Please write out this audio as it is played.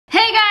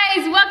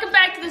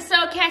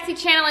Jaxie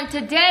channel, and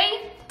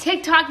today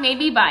TikTok made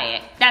me buy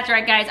it. That's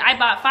right, guys. I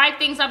bought 5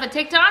 things off of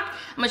TikTok.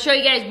 I'm gonna show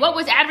you guys what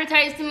was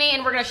advertised to me,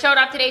 and we're gonna show it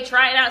off today,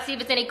 try it out, see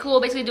if it's any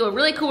cool, basically do a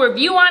really cool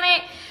review on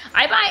it.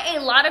 I buy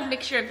a lot of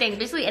mixture of things.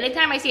 Basically,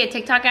 anytime I see a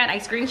TikTok ad, I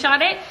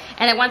screenshot it,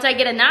 and then once I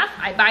get enough,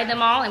 I buy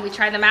them all and we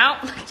try them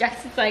out.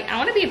 Jackson's like, I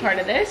wanna be a part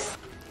of this.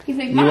 He's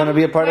like, you want to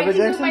be a part of it,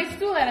 Jackson? Move my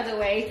stool out of the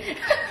way.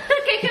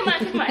 Okay, come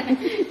on.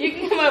 You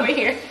can come over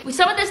here.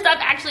 Some of this stuff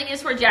actually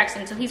is for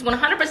Jackson, so he's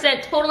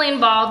 100% totally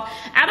involved.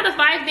 Out of the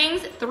 5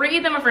 things, 3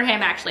 of them are for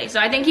him, actually. So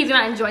I think he's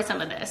gonna enjoy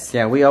some of this.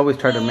 Yeah, we always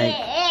try to make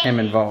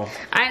him involved.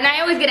 And I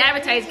always get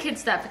advertised kid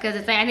stuff because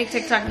I think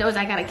TikTok knows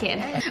I got a kid.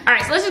 All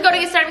right, so let's just go to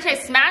get started. Try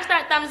to smash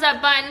that thumbs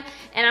up button,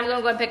 and I'm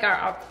gonna go and pick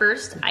our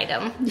first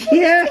item.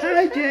 Yeah,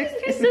 hi, Jackson.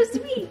 You're so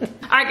sweet.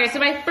 All right, guys. So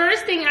my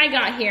first thing I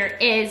got here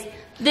is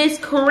this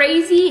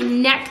crazy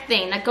neck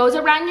thing that goes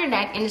around your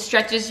neck and it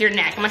stretches your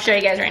neck. I'm gonna show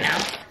you guys right now.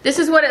 This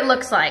is what it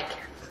looks like.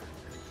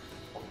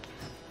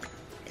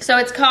 So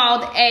it's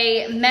called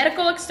a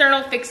medical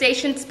external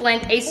fixation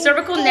splint, a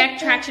cervical neck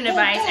traction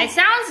device. It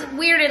sounds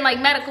weird and like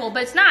medical,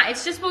 but it's not.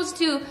 It's just supposed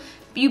to,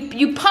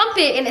 you pump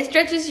it and it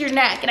stretches your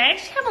neck. And I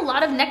actually have a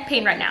lot of neck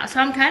pain right now, so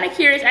I'm kind of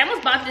curious. I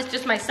almost bought this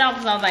just myself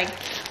because I was like,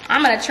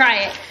 I'm gonna try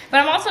it. But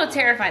I'm also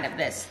terrified of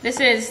this.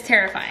 This is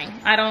terrifying.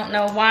 I don't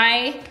know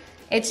why.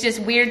 It's just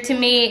weird to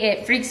me.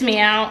 It freaks me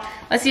out.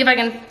 Let's see if I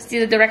can see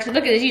the direction.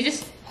 Look at this. You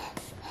just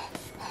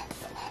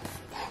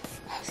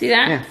see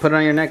that? Yeah, put it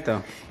on your neck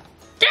though.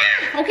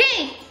 Ah,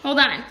 okay, hold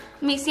on.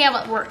 Let me see how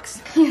it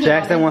works.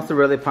 Jackson wants to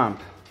really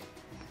pump.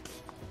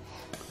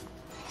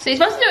 So you're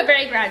supposed to do it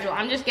very gradual.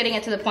 I'm just getting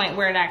it to the point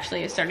where it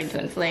actually is starting to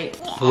inflate.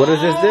 What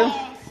does this do?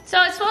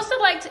 So it's supposed to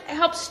like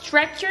help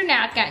stretch your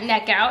neck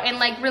out and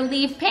like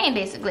relieve pain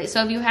basically.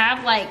 So if you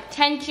have like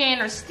tension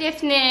or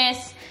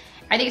stiffness,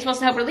 I think it's supposed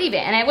to help relieve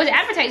it. And it was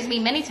advertised to me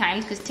many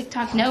times because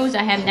TikTok knows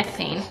I have neck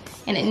pain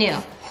and it knew.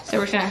 So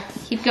we're just gonna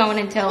keep going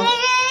until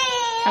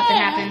something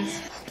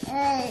happens.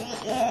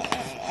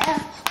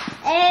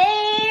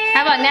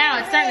 How about now?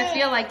 It's starting to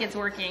feel like it's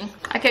working.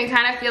 I can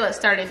kind of feel it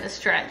starting to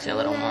stretch a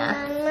little more.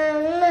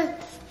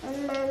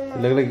 You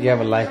look like you have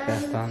a life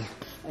vest on.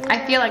 I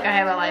feel like I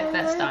have a life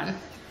vest on.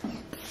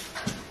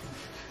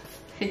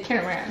 Should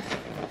turn around.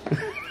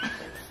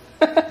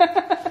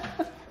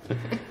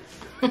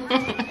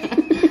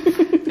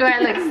 Do I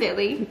look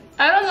silly?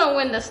 I don't know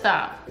when to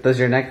stop. Does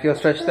your neck feel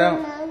stretched out?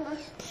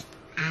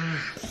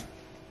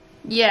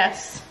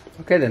 Yes.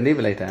 Okay, then leave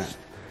it like that.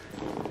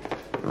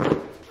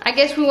 I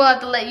guess we will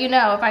have to let you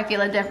know if I feel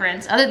a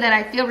difference. Other than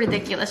I feel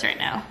ridiculous right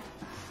now.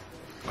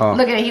 Oh,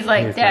 look at it. He's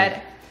like,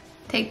 Dad,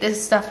 take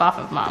this stuff off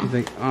of Mom.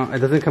 He's like, oh, it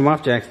doesn't come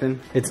off, Jackson.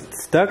 It's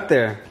stuck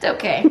there. It's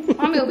okay.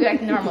 Mommy will be back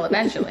to normal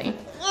eventually.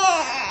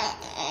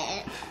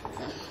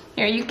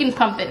 Here, you can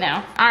pump it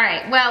now. All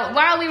right, well,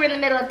 while we were in the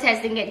middle of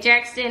testing it,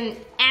 Jackson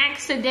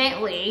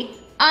accidentally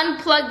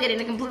unplugged it and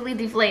it completely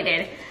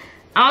deflated.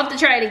 I'll have to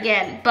try it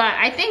again, but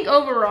I think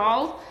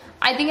overall,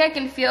 I think I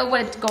can feel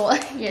what it's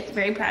going. Yeah,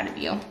 very proud of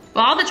you.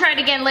 Well, I'll have to try it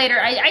again later.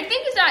 I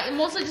think it's not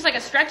mostly just like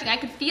a stretching. I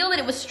could feel that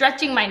it was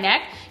stretching my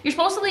neck. You're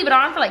supposed to leave it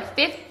on for like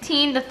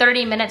 15 to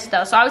 30 minutes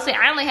though. So I would say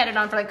I only had it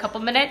on for like a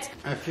couple minutes.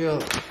 I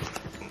feel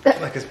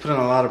like it's putting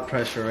a lot of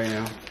pressure right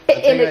now.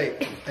 I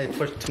think I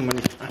pushed too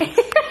many times.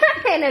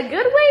 In a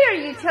good way, or are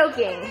you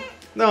choking?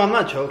 No, I'm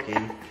not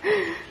choking.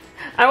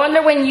 I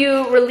wonder when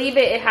you relieve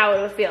it, how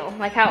it will feel.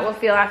 Like how it will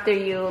feel after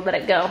you let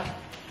it go.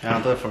 Yeah,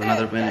 I'll do it for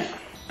another minute.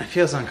 It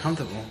feels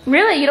uncomfortable.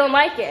 Really? You don't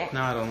like it?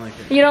 No, I don't like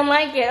it. You don't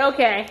like it?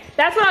 Okay.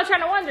 That's what I was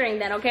kind of wondering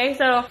then, okay?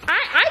 So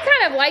I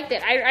kind of liked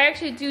it. I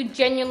actually do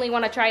genuinely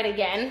want to try it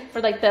again for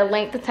like the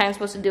length of time I'm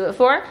supposed to do it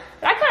for.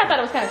 But I kind of thought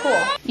it was kind of cool.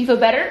 You feel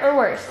better or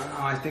worse?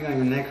 Oh, I think my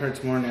neck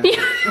hurts more now.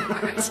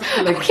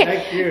 Like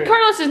okay.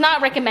 Carlos does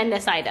not recommend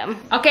this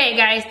item. Okay,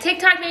 guys.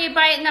 TikTok made me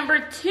buy it. Number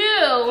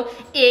 2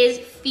 is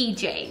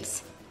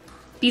FJs.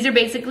 These are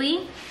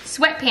basically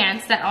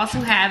sweatpants that also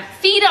have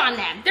feet on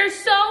them. They're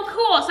so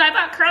cool. So I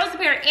bought Carlos a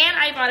pair and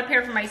I bought a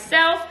pair for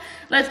myself.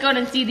 Let's go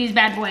and see these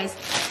bad boys.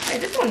 All right,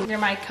 this one, they're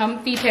my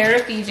comfy pair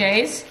of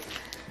FJs.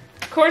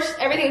 Of course,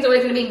 everything's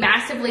always gonna be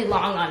massively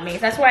long on me.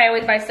 That's why I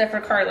always buy stuff for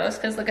Carlos,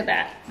 because look at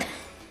that.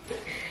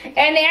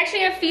 And they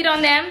actually have feet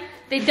on them.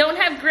 They don't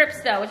have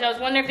grips though, which I was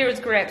wondering if there was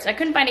grips. I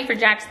couldn't find any for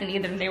Jackson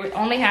either. They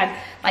only had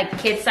like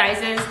kid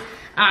sizes.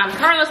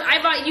 Carlos,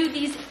 I bought you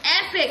these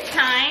epic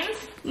times.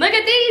 Look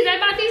at these, I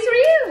bought these for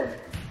you.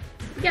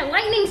 You got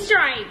lightning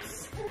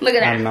stripes. Look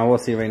at that. I don't know, we'll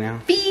see right now.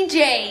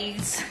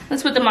 FJs.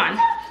 Let's put them on.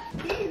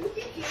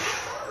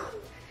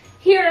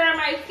 Here are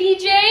my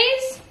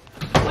FJs.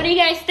 What do you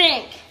guys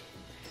think?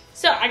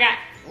 So I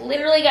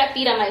literally got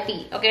feet on my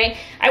feet, okay?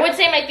 I would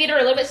say my feet are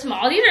a little bit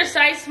small. These are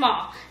size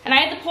small. And I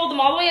had to pull them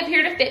all the way up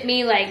here to fit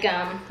me like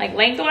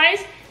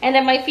lengthwise. And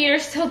then my feet are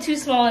still too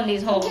small in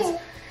these holes.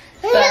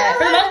 But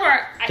for the most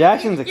part,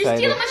 Jackson's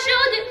excited. You're stealing my show.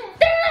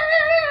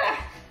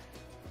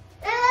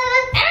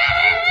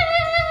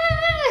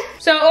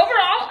 So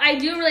overall, I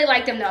do really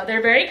like them though.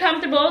 They're very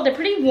comfortable. They're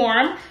pretty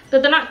warm,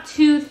 but they're not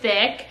too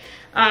thick.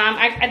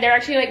 They're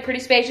actually like pretty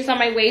spacious on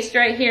my waist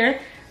right here.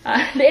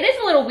 It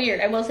is a little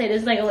weird. I will say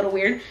this is like a little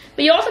weird.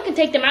 But you also can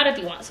take them out if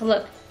you want. So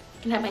look,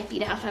 I can have my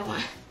feet out if I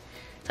want.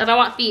 So if I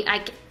want feet, I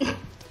can.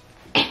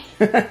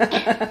 So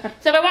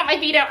if I want my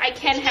feet out, I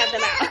can have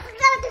them out.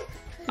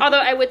 Although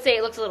I would say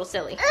it looks a little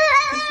silly.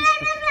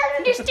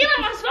 You're stealing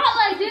my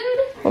spotlight, dude.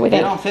 What we They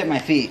don't fit my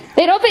feet.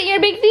 They don't fit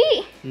your big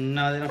feet?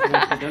 No, they don't fit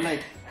my feet. They're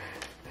like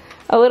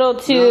a little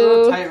too... a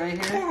little tight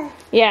right here.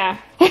 Yeah.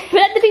 But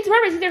that defeats the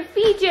purpose. They're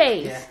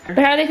PJs. Yeah. But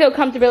how do they feel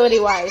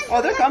comfortability-wise?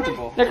 Oh, they're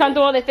comfortable. They're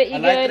comfortable. They fit you I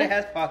good. like that it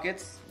has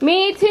pockets.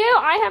 Me too.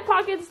 I have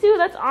pockets too.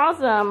 That's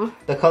awesome.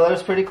 The color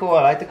is pretty cool.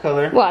 I like the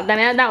color. Well,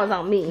 then that was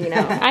on me, you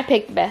know. I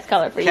picked the best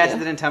color for Cass you.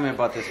 didn't tell me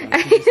about this one.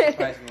 She just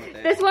surprised me with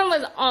it. This one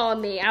was all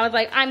me. I was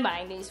like, I'm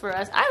buying these for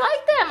us. I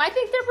like them. I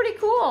think they're pretty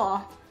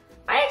cool.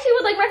 I actually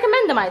would like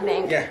recommend them, I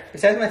think. Yeah,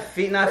 besides my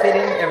feet not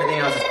fitting, everything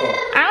else is cool.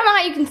 I don't know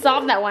how you can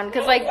solve that one,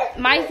 because like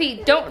my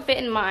feet don't fit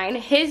in mine.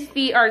 His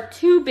feet are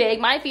too big,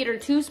 my feet are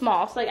too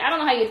small. So like I don't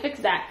know how you'd fix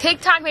that.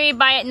 TikTok made me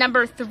buy it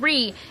number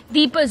 3,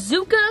 the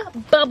Bazooka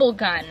Bubble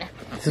Gun.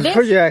 This is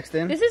for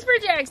Jackson. This is for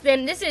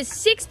Jackson. This is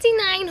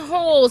 69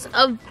 holes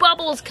of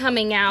bubbles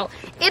coming out.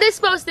 It is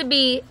supposed to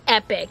be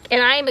epic,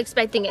 and I am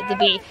expecting it to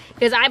be,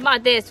 because I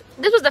bought this.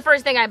 This was the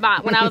first thing I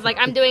bought when I was like,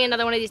 I'm doing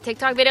another one of these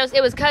TikTok videos.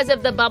 It was because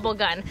of the bubble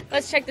gun.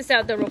 Let's check this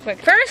out though real quick.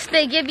 First,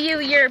 they give you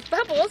your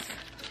bubbles.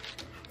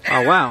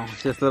 Oh wow,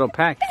 it's just little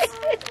packs.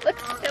 It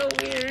looks so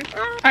weird.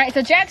 All right,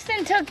 so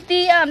Jackson took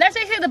the, that's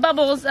basically the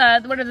bubbles,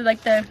 what are they,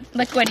 like the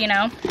liquid, you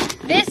know.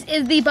 This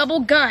is the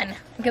bubble gun.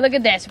 Okay, look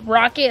at this,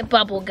 rocket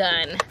bubble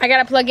gun. I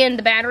gotta plug in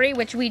the battery,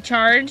 which we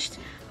charged.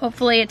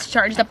 Hopefully it's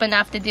charged up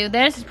enough to do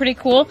this. It's pretty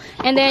cool.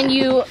 And then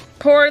you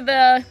pour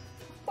the,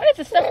 what is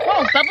this stuff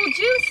called? Bubble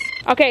juice?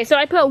 Okay, so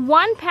I put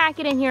 1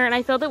 packet in here and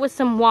I filled it with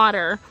some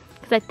water,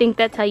 because I think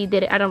that's how you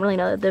did it. I don't really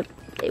know,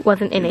 it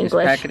wasn't in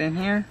English. Just pack it in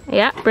here?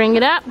 Yeah, bring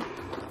it up.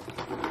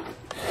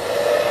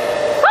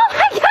 Oh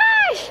my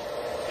gosh!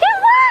 It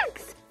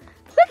works!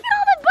 Look at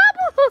all the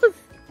bubbles!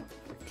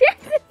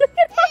 Jackson, look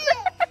at all the...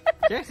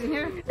 Jackson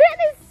here? That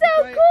is so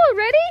cool.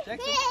 Ready?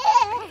 Jackson.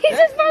 He's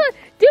just following.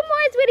 Do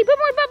more, sweetie. Put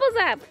more bubbles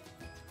up.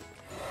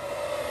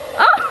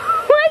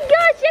 Oh my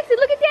gosh, Jackson,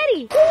 look at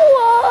Daddy.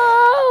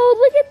 Whoa,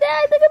 look at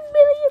that. It's like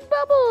 1,000,000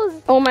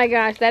 bubbles. Oh my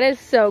gosh, that is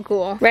so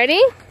cool.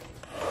 Ready?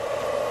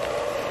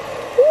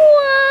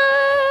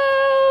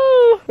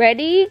 Whoa.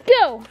 Ready,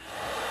 go.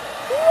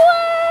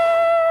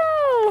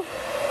 Whoa.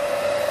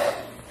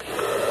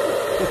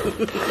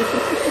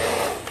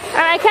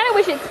 I kind of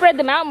wish it spread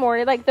them out more.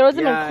 It like throws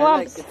them in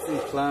clumps. I like it in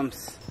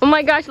clumps. Oh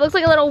my gosh, it looks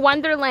like a little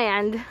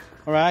wonderland.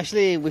 Or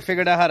actually, we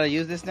figured out how to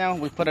use this now.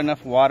 We put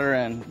enough water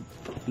and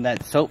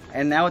that soap,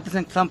 and now it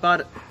doesn't clump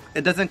out.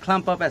 It doesn't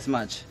clump up as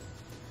much.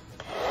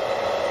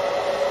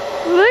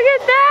 Look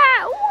at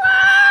that!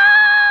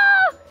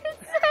 Wow!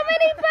 So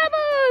many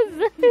bubbles!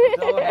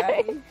 So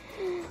happy.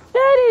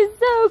 That is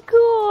so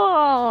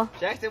cool.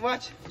 Jackson,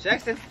 watch.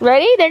 Jackson.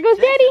 Ready? There goes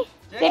Jackson. Daddy.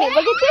 Jackson. Daddy,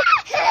 look at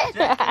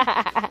this.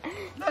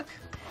 Look.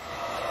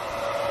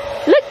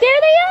 Look, there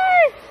they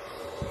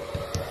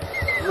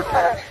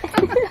are.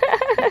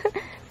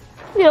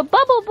 Little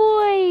bubble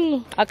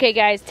boy. Okay,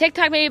 guys,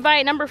 TikTok made me buy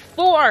it number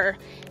 4.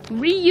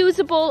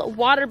 Reusable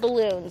water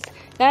balloons.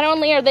 Not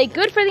only are they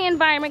good for the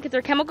environment because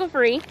they're chemical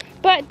free,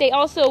 but they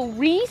also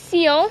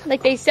reseal,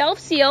 like they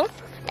self-seal,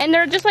 and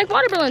they're just like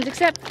water balloons,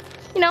 except,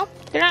 you know,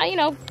 they're not, you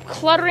know,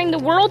 cluttering the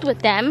world with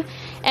them,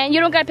 and you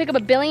don't gotta pick up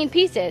 1,000,000,000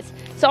 pieces.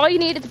 So all you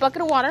need is a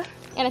bucket of water,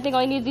 and I think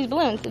all you need is these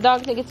balloons. The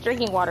dog think it's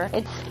drinking water.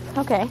 It's,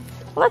 okay,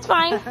 well that's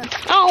fine.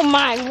 Oh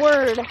my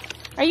word.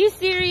 Are you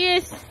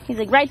serious? He's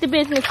like, right to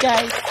business,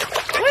 guys.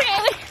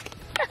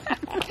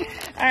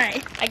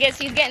 Alright, I guess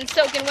he's getting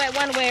soaking wet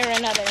one way or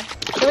another.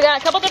 So we got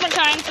a couple different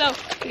kinds. So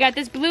we got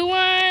this blue one.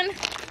 I'm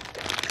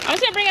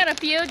just gonna bring out a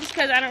few just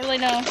because I don't really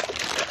know.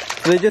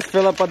 Do they just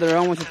fill up on their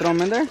own once you throw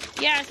them in there?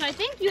 Yeah, so I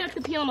think you have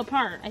to peel them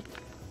apart.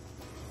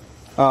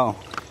 Oh.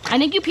 I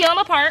think you peel them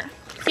apart.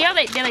 See how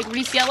they like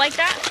reseal like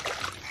that?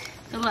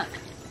 So look.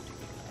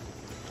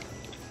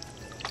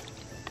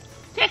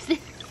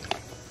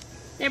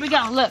 There we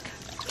go, look.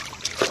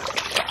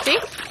 See?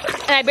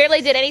 And I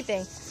barely did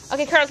anything.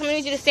 Okay, Carlos, I'm gonna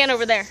need you to stand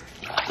over there.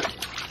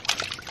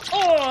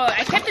 Oh,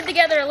 I kept it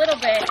together a little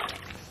bit.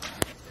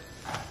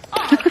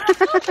 Oh, it's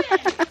not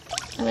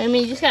open. I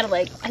mean, you just gotta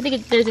like, I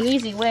think there's an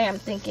easy way, I'm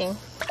thinking.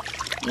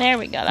 There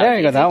we go. There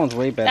you go, that one's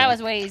way better. That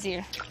was way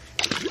easier.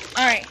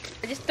 All right,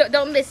 just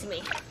don't miss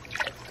me.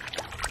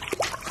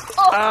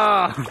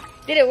 Oh.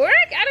 Did it work?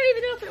 I don't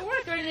even know if it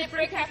worked, or did it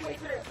break halfway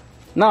through?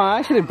 No, I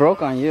actually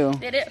broke on you.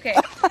 Did it? Okay.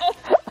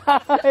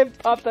 It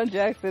popped on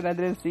Jackson. I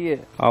didn't see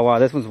it. Oh wow,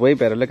 this one's way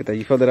better. Look at that.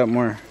 You filled it up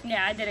more.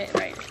 Yeah, I did it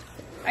right.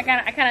 I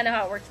kind of know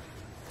how it works.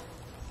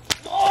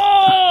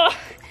 Oh!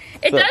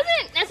 It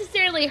doesn't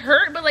necessarily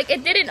hurt, but like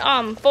it didn't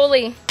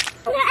fully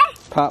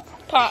pop.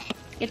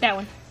 Get that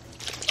one.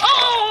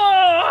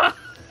 Oh!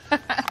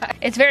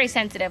 It's very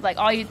sensitive. Like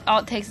all it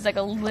takes is like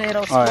a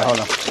little squirt. All right, hold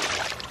on.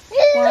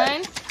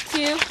 1,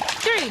 2,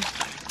 3.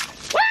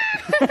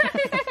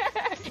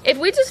 If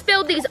we just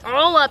filled these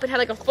all up and had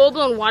like a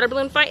full-blown water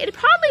balloon fight, it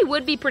probably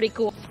would be pretty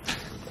cool.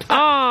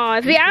 Oh,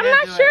 see, I'm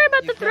not sure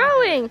about the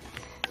throwing.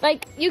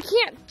 Like, you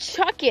can't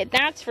chuck it,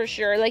 that's for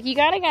sure. Like, you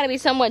gotta be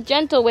somewhat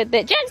gentle with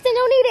it. Jackson,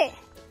 don't eat it.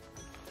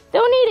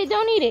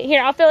 Don't eat it.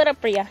 Here, I'll fill it up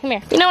for you. Come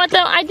here. You know what,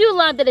 though? I do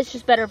love that it's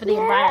just better for the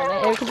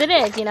environment. Because it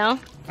is, you know?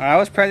 I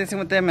was practicing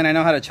with them, and I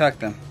know how to chuck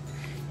them.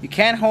 You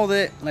can't hold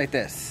it like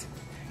this.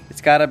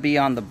 It's gotta be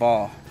on the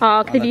ball.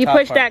 Oh, because if you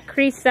push that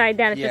crease side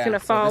down, it's just gonna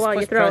fall while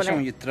you're throwing it.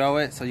 When you throw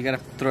it, so you gotta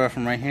throw it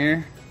from right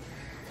here.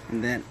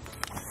 And then...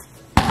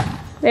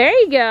 There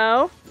you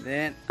go.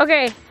 Then...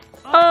 Okay.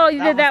 Oh,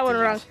 you did that one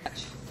wrong.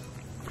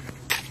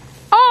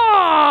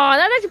 Oh,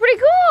 that's pretty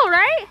cool,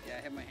 right? Yeah,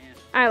 I hit my hand.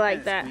 I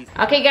like that.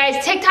 Okay,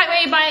 guys, TikTok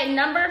made by it.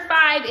 Number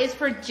 5 is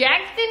for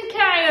Jackson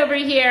Kai over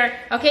here.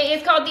 Okay,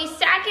 it's called the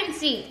Sack and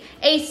Seat.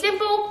 A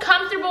simple,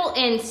 comfortable,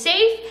 and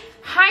safe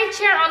high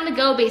chair on the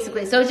go,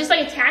 basically. So it just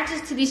like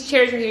attaches to these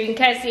chairs right here. You can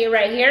kind of see it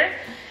right here.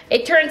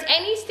 It turns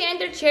any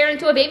standard chair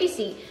into a baby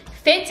seat.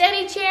 Fits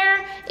any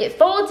chair. It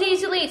folds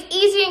easily. It's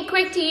easy and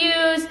quick to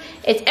use.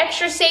 It's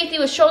extra safety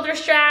with shoulder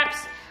straps.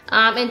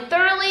 And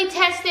thoroughly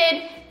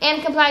tested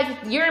and complies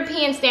with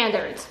European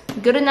standards.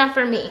 Good enough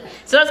for me.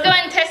 So let's go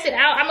ahead and test it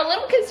out. I'm a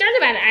little concerned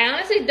about it. I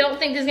honestly don't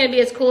think this is gonna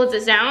be as cool as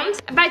it sounds.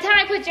 By the time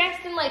I put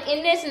Jackson like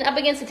in this and up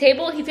against the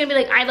table, he's gonna be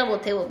like eye level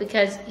table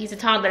because he's a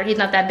toddler, he's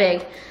not that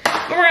big.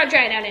 But we're gonna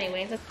try it out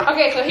anyways.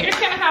 Okay, so here's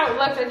kind of how it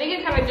looks. I think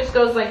it kind of just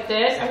goes like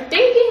this. I'm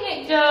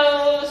thinking it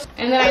goes,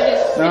 and then I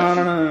just...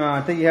 No.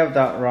 I think you have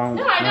that wrong.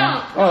 No, I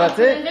don't. Oh, that's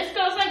it? And this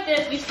goes like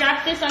this. We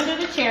strap this under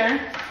the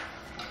chair.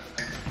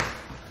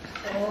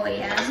 Oh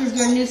yeah, this is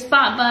your new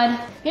spot, bud.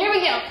 Here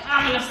we go.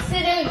 I'm gonna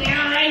sit him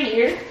down right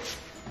here.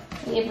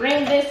 You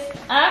bring this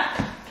up.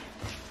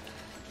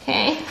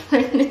 Okay.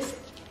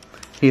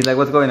 He's like,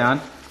 what's going on?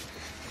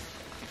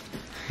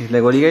 He's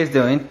like, what are you guys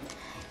doing?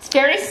 It's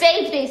very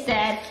safe, they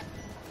said.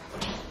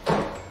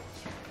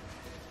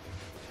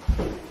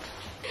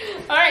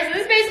 Alright, so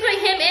this is basically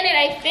him in it,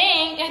 I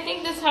think. I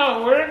think this is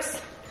how it works.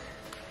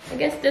 I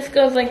guess this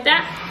goes like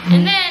that.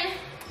 And then...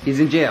 He's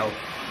in jail.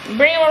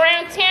 Bring him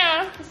around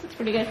town. This looks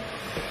pretty good.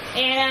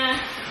 And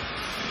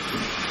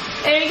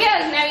there he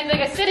goes. Now he's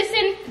like a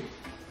citizen.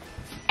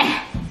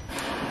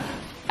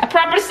 A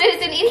proper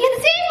citizen eating at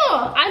the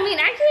table. I mean,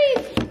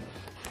 actually,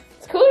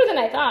 it's cooler than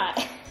I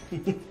thought.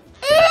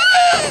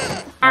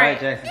 All right,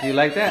 Jackson, do you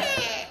like that?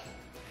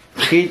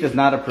 He does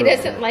not approve. He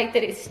doesn't like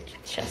that he's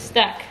just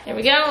stuck. There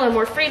we go. A little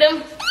more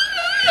freedom.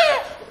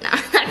 No,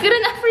 not good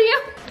enough for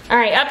you. All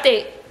right,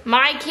 update.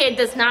 My kid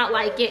does not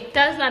like it,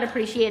 does not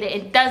appreciate it,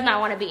 and does not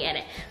want to be in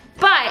it.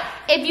 But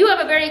if you have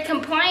a very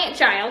compliant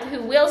child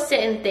who will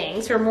sit in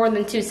things for more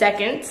than 2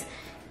 seconds,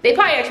 they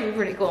probably actually be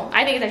pretty cool.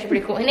 I think it's actually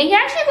pretty cool. And he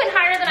actually went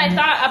higher than I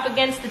thought up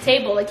against the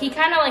table. Like he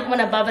kind of like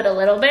went above it a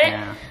little bit.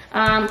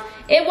 Yeah.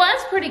 It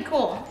was pretty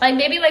cool. Like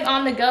maybe like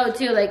on the go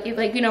too. Like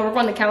you know, we're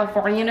going to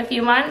California in a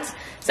few months.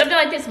 Something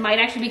like this might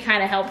actually be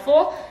kind of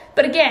helpful.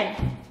 But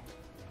again,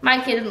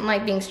 my kid doesn't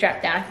like being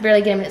strapped down. I can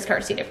barely get him in his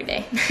car seat every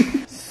day.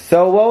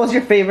 So what was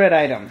your favorite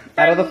item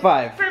out of the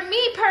 5? For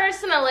me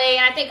personally,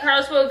 and I think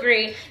Carlos will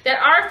agree, that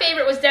our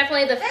favorite was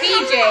definitely the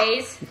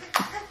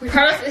PJs.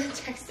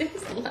 Carlos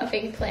Jackson's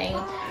loving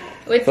playing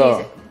with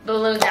these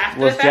balloons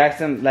after Was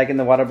Jackson liking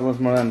the water balloons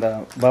more than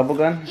the bubble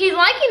gun? He's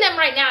liking them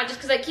right now just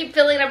because I keep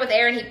filling it up with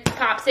air and he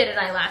pops it and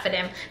I laugh at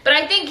him. But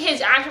I think his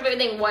actual favorite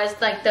thing was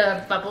like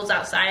the bubbles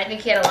outside. I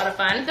think he had a lot of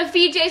fun. The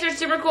PJs are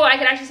super cool. I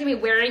can actually see me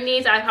wearing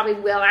these. I probably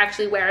will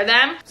actually wear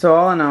them. So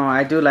all in all,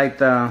 I do like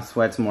the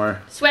sweats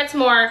more. Sweats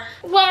more.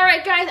 Well, all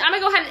right, guys. I'm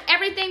going to go ahead and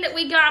everything that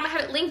we got, I'm going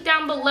to have it linked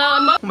down below.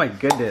 Oh my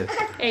goodness.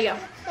 There you go.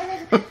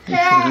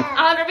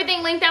 I'll have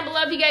everything linked down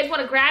below if you guys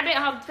want to grab it.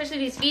 I'll have especially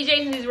these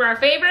PJs, and these were our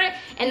favorite.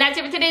 And that's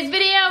it for today's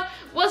video.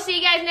 We'll see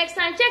you guys next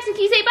time. Jackson,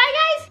 can you say bye,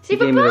 guys? Say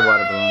bye-bye. Give me the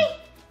water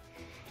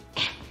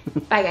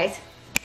balloon. Bye, guys.